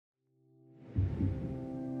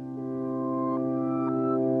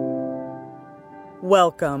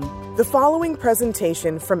Welcome. The following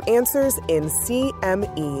presentation from Answers in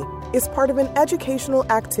CME is part of an educational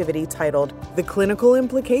activity titled The Clinical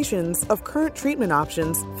Implications of Current Treatment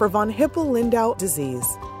Options for von Hippel-Lindau Disease.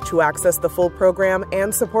 To access the full program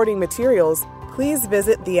and supporting materials, please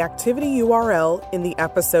visit the activity URL in the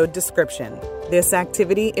episode description. This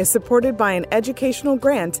activity is supported by an educational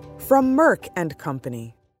grant from Merck &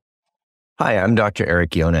 Company. Hi, I'm Dr.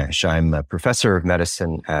 Eric Jonasch. I'm a professor of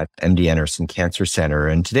medicine at MD Anderson Cancer Center,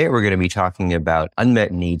 and today we're going to be talking about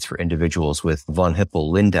unmet needs for individuals with von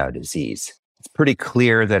Hippel-Lindau disease. It's pretty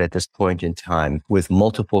clear that at this point in time, with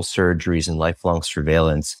multiple surgeries and lifelong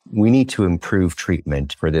surveillance, we need to improve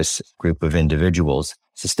treatment for this group of individuals.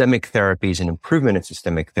 Systemic therapies and improvement in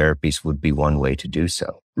systemic therapies would be one way to do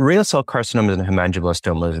so. Renal cell carcinomas and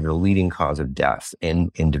hemangioblastomas are the leading cause of death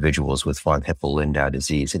in individuals with von Hippel-Lindau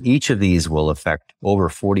disease. And each of these will affect over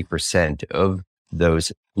 40% of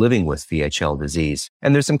those living with VHL disease.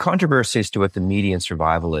 And there's some controversy as to what the median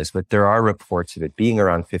survival is, but there are reports of it being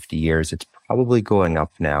around 50 years. It's probably going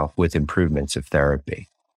up now with improvements of therapy.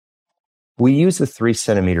 We use the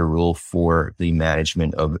 3-centimeter rule for the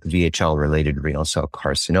management of VHL-related renal cell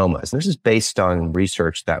carcinomas. This is based on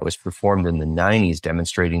research that was performed in the 90s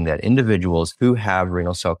demonstrating that individuals who have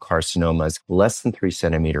renal cell carcinomas less than 3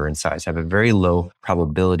 centimeter in size have a very low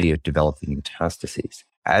probability of developing metastases.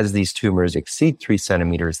 As these tumors exceed 3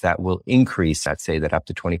 centimeters, that will increase, let's say that up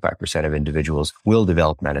to 25% of individuals will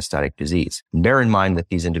develop metastatic disease. And bear in mind that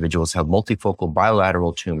these individuals have multifocal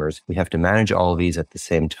bilateral tumors. We have to manage all of these at the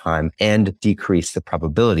same time and decrease the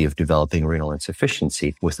probability of developing renal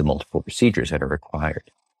insufficiency with the multiple procedures that are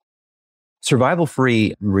required.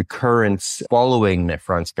 Survival-free recurrence following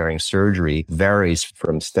nephron-sparing surgery varies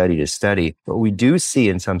from study to study, but we do see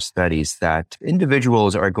in some studies that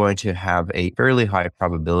individuals are going to have a fairly high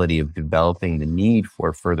probability of developing the need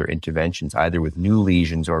for further interventions, either with new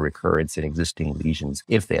lesions or recurrence in existing lesions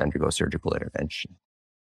if they undergo surgical intervention.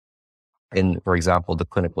 In, for example, the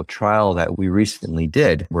clinical trial that we recently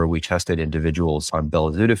did, where we tested individuals on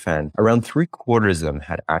belzutifan, around 3/4 of them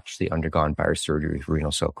had actually undergone virus surgery for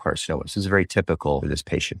renal cell carcinoma. This is very typical for this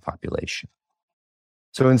patient population.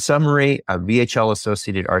 So in summary,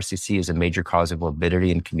 VHL-associated RCC is a major cause of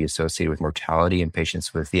morbidity and can be associated with mortality in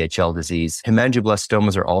patients with VHL disease.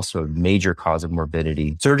 Hemangioblastomas are also a major cause of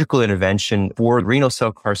morbidity. Surgical intervention for renal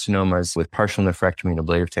cell carcinomas with partial nephrectomy and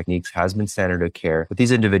ablative techniques has been standard of care, but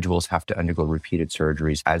these individuals have to undergo repeated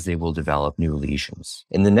surgeries as they will develop new lesions.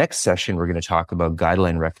 In the next session, we're going to talk about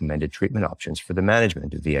guideline-recommended treatment options for the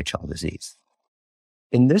management of VHL disease.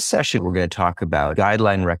 In this session, we're going to talk about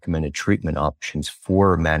guideline-recommended treatment options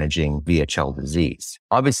for managing VHL disease.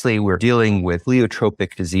 Obviously, we're dealing with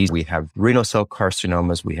pleiotropic disease. We have renal cell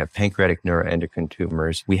carcinomas. We have pancreatic neuroendocrine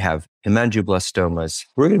tumors. We have hemangioblastomas.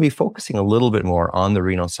 We're going to be focusing a little bit more on the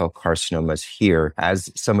renal cell carcinomas here, as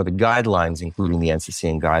some of the guidelines, including the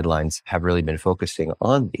NCCN guidelines, have really been focusing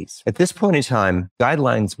on these. At this point in time,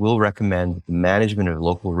 guidelines will recommend the management of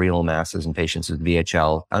local renal masses in patients with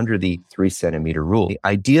VHL under the 3-centimeter rule. The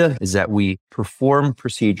idea is that we perform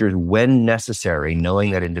procedures when necessary, knowing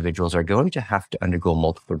that individuals are going to have to undergo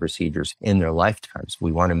multiple procedures in their lifetimes.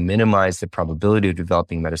 We want to minimize the probability of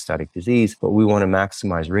developing metastatic disease, but we want to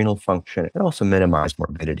maximize renal function and also minimize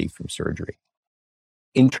morbidity from surgery.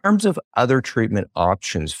 In terms of other treatment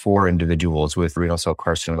options for individuals with renal cell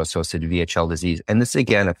carcinoma-associated VHL disease, and this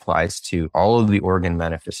again applies to all of the organ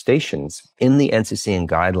manifestations, in the NCCN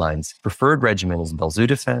guidelines, preferred regimen is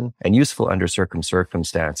belzutifan, and useful under certain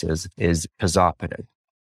circumstances is pazopanib.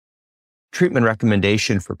 Treatment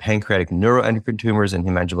recommendation for pancreatic neuroendocrine tumors and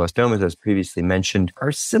hemangioblastomas, as previously mentioned,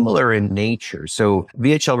 are similar in nature. So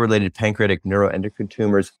VHL-related pancreatic neuroendocrine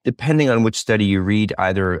tumors, depending on which study you read,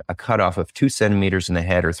 either a cutoff of 2 centimeters in the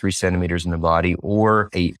head or 3 centimeters in the body, or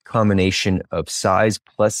a combination of size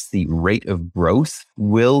plus the rate of growth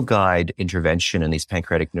will guide intervention in these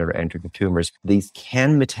pancreatic neuroendocrine tumors. These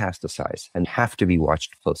can metastasize and have to be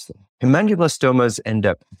watched closely. Hemangioblastomas end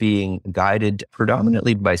up being guided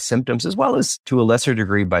predominantly by symptoms as well as to a lesser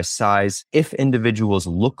degree by size. If individuals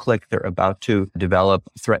look like they're about to develop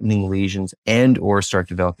threatening lesions and or start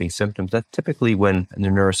developing symptoms, that's typically when the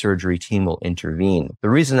neurosurgery team will intervene. The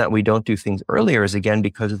reason that we don't do things earlier is again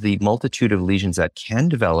because of the multitude of lesions that can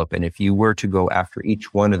develop. And if you were to go after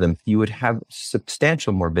each one of them, you would have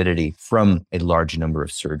substantial morbidity from a large number of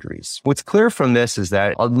surgeries. What's clear from this is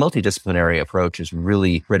that a multidisciplinary approach is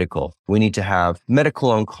really critical. We need to have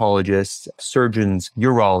medical oncologists, surgeons,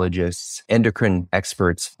 urologists, endocrine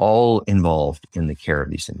experts, all involved in the care of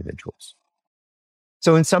these individuals.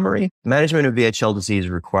 So in summary, management of VHL disease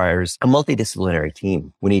requires a multidisciplinary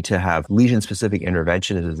team. We need to have lesion-specific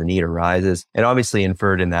interventions as the need arises, and obviously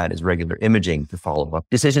inferred in that is regular imaging to follow up.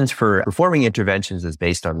 Decisions for performing interventions is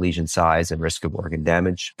based on lesion size and risk of organ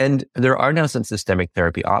damage. And there are now some systemic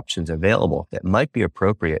therapy options available that might be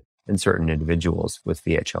appropriate in certain individuals with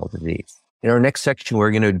VHL disease. In our next section, we're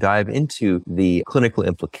going to dive into the clinical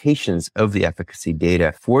implications of the efficacy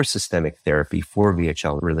data for systemic therapy for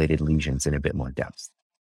VHL-related lesions in a bit more depth.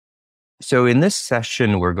 So in this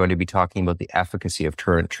session, we're going to be talking about the efficacy of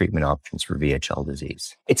current treatment options for VHL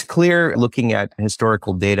disease. It's clear looking at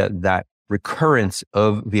historical data that recurrence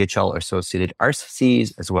of VHL-associated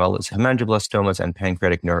RCCs, as well as hemangioblastomas and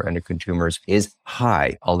pancreatic neuroendocrine tumors, is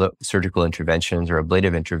high. Although surgical interventions or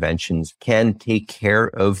ablative interventions can take care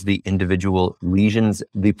of the individual lesions,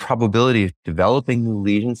 the probability of developing new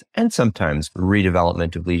lesions and sometimes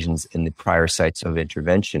redevelopment of lesions in the prior sites of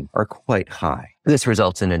intervention are quite high. This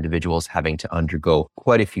results in individuals having to undergo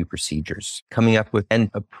quite a few procedures. Coming up with an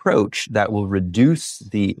approach that will reduce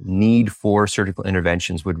the need for surgical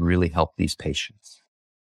interventions would really help these patients.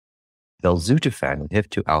 Belzutifan, a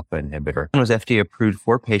HIF-2 alpha inhibitor, was FDA approved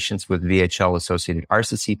for patients with VHL-associated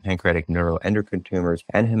RCC, pancreatic neuroendocrine tumors,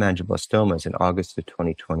 and hemangioblastomas in August of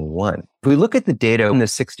 2021. If we look at the data in the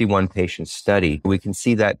 61-patient study, we can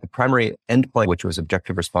see that the primary endpoint, which was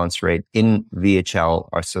objective response rate in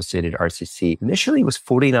VHL-associated RCC, initially was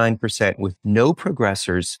 49% with no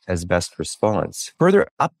progressors as best response. Further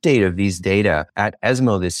update of these data at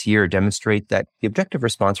ESMO this year demonstrate that the objective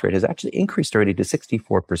response rate has actually increased already to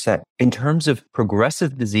 64%. In terms of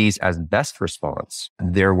progressive disease as best response,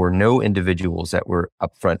 there were no individuals that were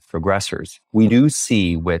upfront progressors. We do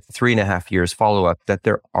see with 3.5 years follow-up that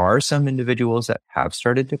there are some individuals that have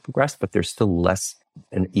started to progress, but they're still less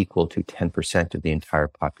than equal to 10% of the entire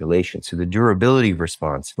population. So the durability of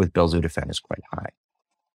response with belzutifan is quite high.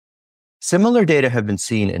 Similar data have been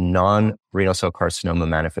seen in non-renal cell carcinoma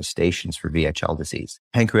manifestations for VHL disease.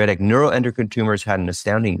 Pancreatic neuroendocrine tumors had an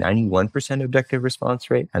astounding 91% objective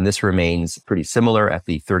response rate, and this remains pretty similar at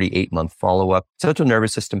the 38-month follow-up. Central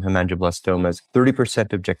nervous system hemangioblastomas,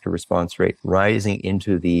 30% objective response rate, rising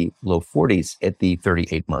into the low 40s at the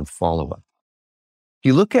 38-month follow-up. If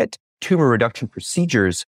you look at tumor reduction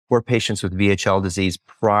procedures for patients with VHL disease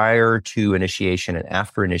prior to initiation and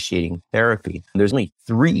after initiating therapy, there's only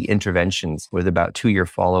 3 interventions with about 2-year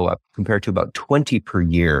follow-up compared to about 20 per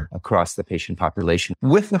year across the patient population.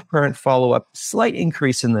 With the current follow-up, slight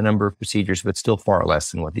increase in the number of procedures, but still far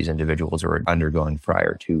less than what these individuals were undergoing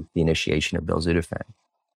prior to the initiation of belzutifan.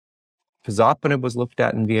 Pazopanib was looked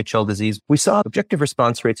at in VHL disease. We saw objective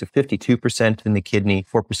response rates of 52% in the kidney,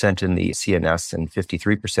 4% in the CNS, and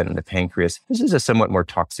 53% in the pancreas. This is a somewhat more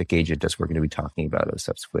toxic agent, as we're going to be talking about in a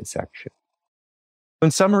subsequent section. In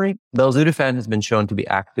summary, belzutifan has been shown to be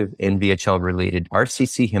active in VHL-related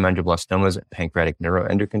RCC, hemangioblastomas, and pancreatic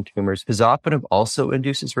neuroendocrine tumors. Pazopanib also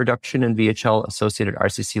induces reduction in VHL-associated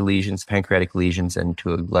RCC lesions, pancreatic lesions, and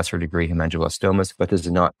to a lesser degree, hemangioblastomas, but is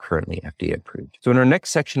not currently FDA approved. So in our next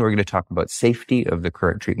section, we're going to talk about safety of the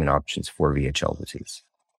current treatment options for VHL disease.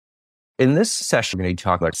 In this session, we're going to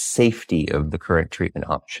talk about safety of the current treatment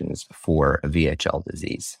options for VHL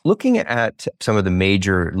disease. Looking at some of the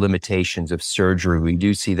major limitations of surgery, we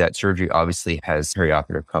do see that surgery obviously has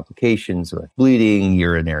perioperative complications like bleeding,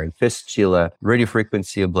 urinary fistula.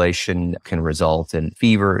 Radiofrequency ablation can result in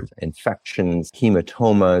fever, infections,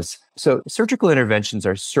 hematomas. So surgical interventions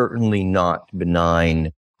are certainly not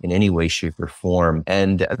benign in any way, shape, or form.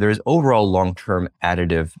 And there's overall long-term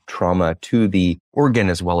additive trauma to the organ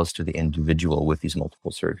as well as to the individual with these multiple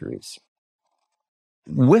surgeries.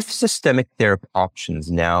 With systemic therapy options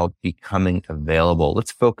now becoming available,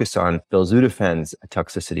 let's focus on belzutifan's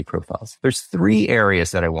toxicity profiles. There's 3 areas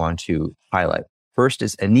that I want to highlight. First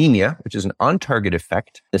is anemia, which is an on-target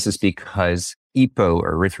effect. This is because EPO,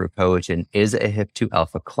 or erythropoietin, is a HIF-2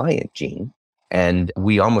 alpha client gene, and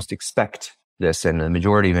we almost expect this, and the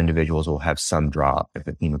majority of individuals will have some drop of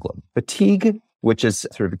hemoglobin. Fatigue, which is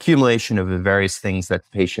sort of accumulation of the various things that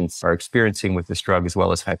patients are experiencing with this drug, as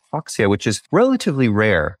well as hypoxia, which is relatively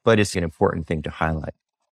rare, but is an important thing to highlight.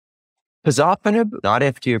 Pazopanib, not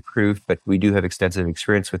FDA approved, but we do have extensive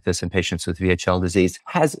experience with this in patients with VHL disease,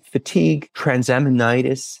 has fatigue,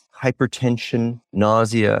 transaminitis, hypertension,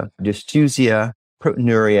 nausea, dysgeusia,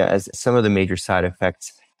 proteinuria as some of the major side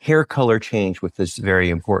effects. Hair color change, which is very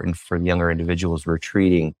important for younger individuals we're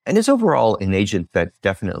treating, and is overall an agent that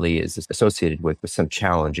definitely is associated with some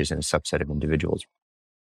challenges in a subset of individuals.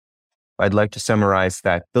 I'd like to summarize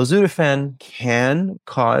that belzutifan can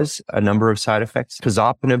cause a number of side effects.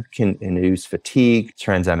 Pazopanib can induce fatigue,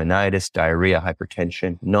 transaminitis, diarrhea,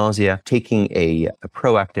 hypertension, nausea. Taking a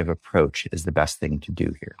proactive approach is the best thing to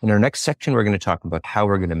do here. In our next section, we're going to talk about how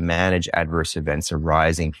we're going to manage adverse events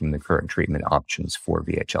arising from the current treatment options for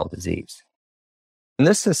VHL disease. In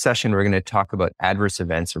this session, we're going to talk about adverse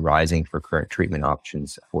events arising for current treatment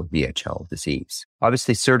options for VHL disease.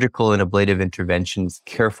 Obviously, surgical and ablative interventions,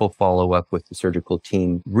 careful follow-up with the surgical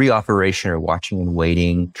team, reoperation or watching and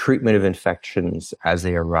waiting, treatment of infections as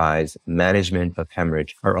they arise, management of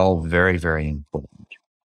hemorrhage are all very, very important.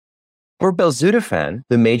 For belzutifan,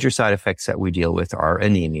 the major side effects that we deal with are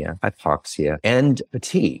anemia, hypoxia, and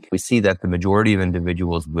fatigue. We see that the majority of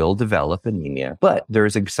individuals will develop anemia, but there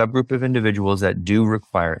is a subgroup of individuals that do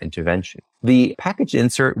require intervention. The package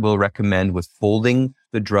insert will recommend withholding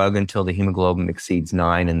the drug until the hemoglobin exceeds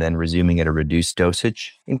 9 and then resuming at a reduced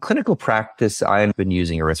dosage. In clinical practice, I have been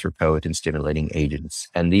using erythropoietin-stimulating agents,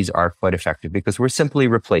 and these are quite effective because we're simply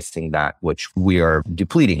replacing that which we are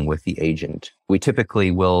depleting with the agent. We typically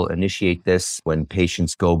will initiate this when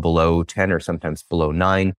patients go below 10 or sometimes below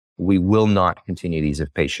 9. We will not continue these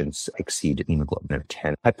if patients exceed hemoglobin of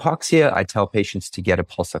 10. Hypoxia, I tell patients to get a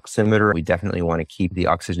pulse oximeter. We definitely want to keep the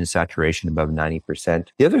oxygen saturation above 90%.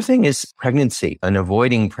 The other thing is pregnancy and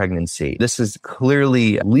avoiding pregnancy. This is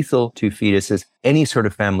clearly lethal to fetuses. Any sort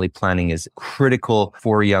of family planning is critical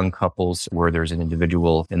for young couples where there's an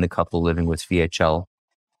individual in the couple living with VHL.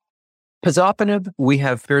 Pazopanib, we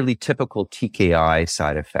have fairly typical TKI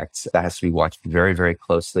side effects. That has to be watched very, very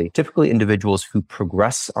closely. Typically, individuals who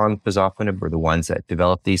progress on pazopanib are the ones that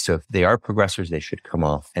develop these. So if they are progressors, they should come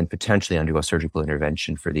off and potentially undergo surgical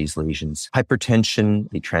intervention for these lesions. Hypertension,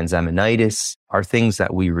 the transaminitis are things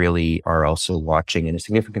that we really are also watching. And a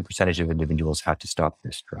significant percentage of individuals have to stop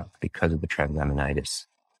this drug because of the transaminitis.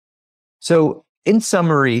 So in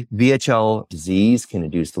summary, VHL disease can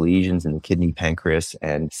induce lesions in the kidney, pancreas,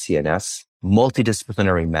 and CNS.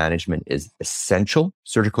 Multidisciplinary management is essential.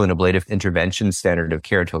 Surgical and ablative intervention, standard of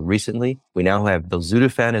care until recently. We now have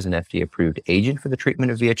belzutifan as an FDA-approved agent for the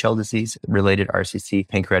treatment of VHL disease-related RCC,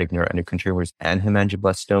 pancreatic neuroendocrine tumors, and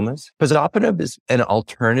hemangioblastomas. Pazopanib is an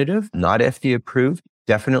alternative, not FDA-approved.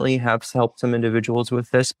 Definitely has helped some individuals with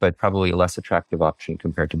this, but probably a less attractive option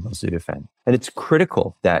compared to belzutifan. And it's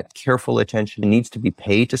critical that careful attention needs to be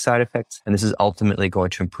paid to side effects, and this is ultimately going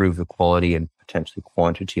to improve the quality and potentially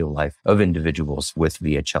quantity of life of individuals with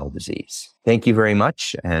VHL disease. Thank you very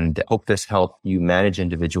much, and hope this helped you manage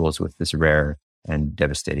individuals with this rare and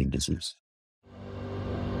devastating disease.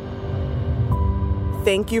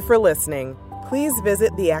 Thank you for listening. Please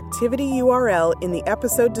visit the activity URL in the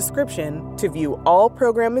episode description to view all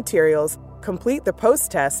program materials, complete the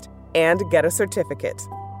post-test, and get a certificate.